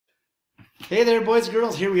Hey there, boys and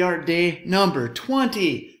girls. Here we are at day number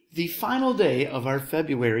 20, the final day of our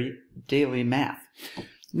February daily math.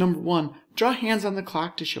 Number 1, draw hands on the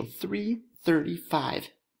clock to show 3:35.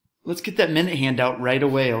 Let's get that minute hand out right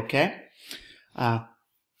away, okay? 5,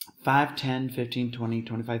 10, 15, 20,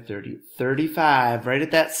 25, 30, 35, right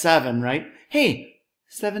at that 7, right? Hey,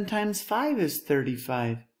 7 times 5 is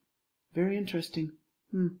 35. Very interesting.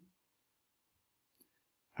 All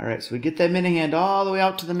right, so we get that minute hand all the way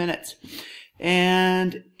out to the minutes.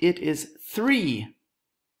 And it is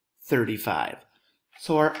 3:35.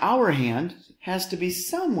 So our hour hand has to be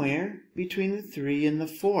somewhere between the 3 and the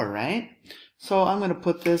 4, right? So I'm going to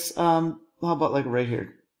put this, how about like right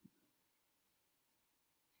here?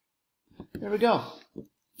 There we go.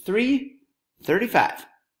 3:35.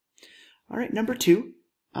 All right, number 2.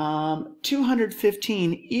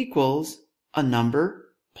 215 equals a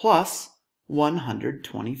number plus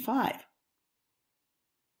 125.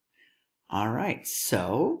 All right,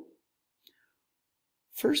 so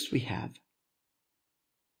first we have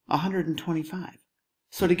 125.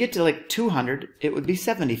 So to get to like 200, it would be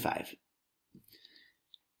 75.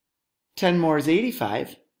 10 more is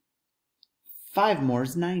 85. 5 more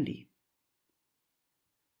is 90.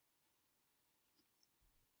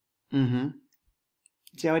 See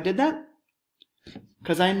how I did that?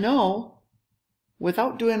 Because I know,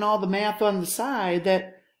 without doing all the math on the side,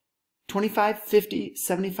 that 25, 50,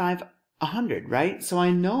 75, 100, right? So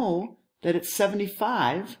I know that it's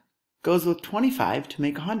 75 goes with 25 to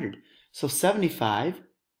make 100. So 75,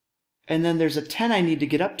 and then there's a 10 I need to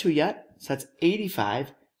get up to yet, so that's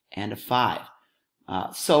 85 and a 5.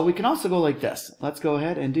 So we can also go like this. Let's go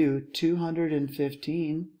ahead and do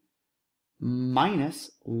 215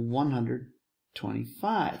 minus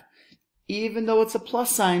 125. Even though it's a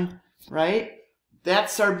plus sign, right?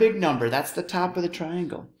 That's our big number. That's the top of the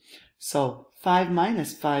triangle. So 5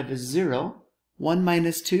 minus 5 is 0. 1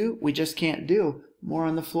 minus 2, we just can't do. More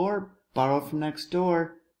on the floor, borrow from next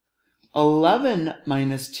door. 11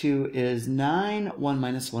 minus 2 is 9. 1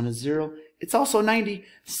 minus 1 is 0. It's also 90.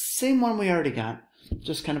 Same one we already got.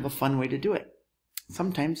 Just kind of a fun way to do it.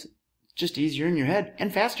 Sometimes it's just easier in your head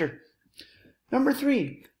and faster. Number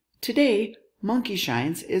 3. Today, Monkey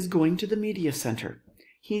Shines is going to the media center.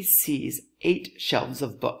 He sees 8 shelves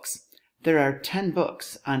of books. There are 10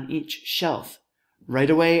 books on each shelf.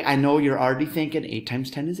 Right away, I know you're already thinking 8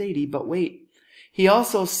 times 10 is 80, but wait. He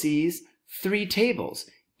also sees 3 tables.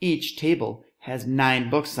 Each table has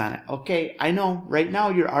 9 books on it. Okay, I know. Right now,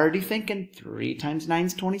 you're already thinking 3 times 9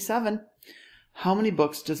 is 27. How many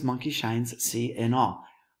books does Monkey Shines see in all?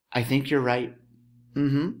 I think you're right.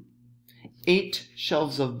 8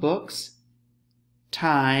 shelves of books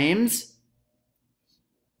times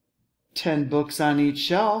 10 books on each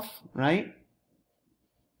shelf, right?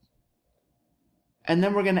 And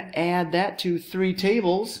then we're going to add that to 3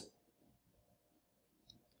 tables.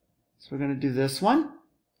 So we're going to do this one.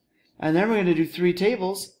 And then we're going to do 3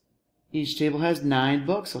 tables. Each table has 9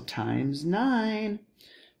 books, so times 9.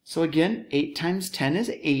 So again, 8 times 10 is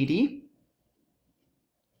 80.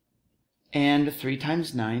 And 3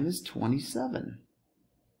 times 9 is 27.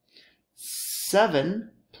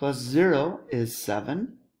 7 plus 0 is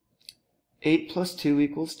 7. 8 plus 2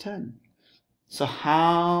 equals 10. So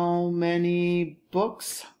how many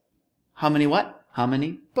books? How many what? How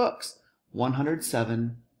many books?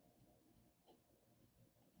 107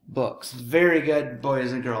 books. Very good,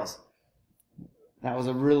 boys and girls. That was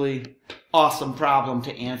a really awesome problem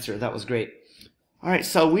to answer. That was great. All right,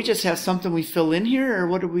 so we just have something we fill in here, or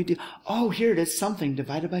what do we do? Oh, here it is. Something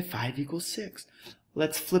divided by 5 equals 6.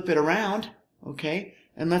 Let's flip it around, okay?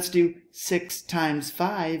 And let's do 6 times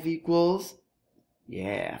 5 equals,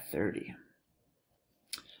 30.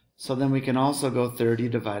 So then we can also go 30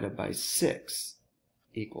 divided by 6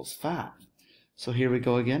 equals 5. So here we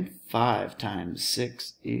go again. 5 times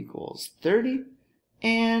 6 equals 30.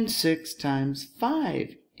 And 6 times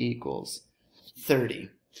 5 equals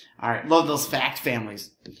 30. All right, love those fact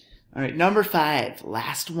families. All right, number 5,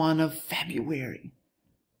 last one of February.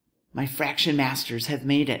 My fraction masters have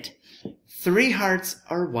made it. 3 hearts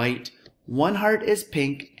are white, 1 heart is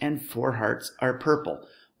pink, and 4 hearts are purple.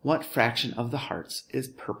 What fraction of the hearts is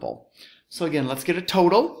purple? So again, let's get a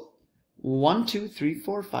total. 1, 2, 3,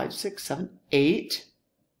 4, 5, 6, 7, 8.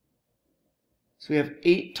 So we have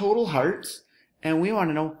 8 total hearts, and we want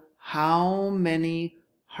to know how many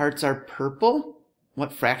hearts are purple.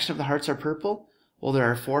 What fraction of the hearts are purple? Well, there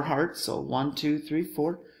are 4 hearts, so 1, 2, 3,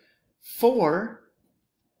 4. 4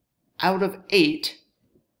 out of 8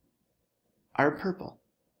 are purple.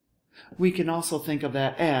 We can also think of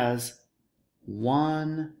that as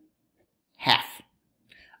 1/2.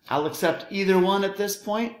 I'll accept either one at this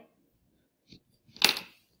point.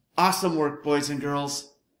 Awesome work, boys and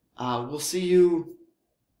girls. We'll see you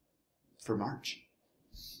for March.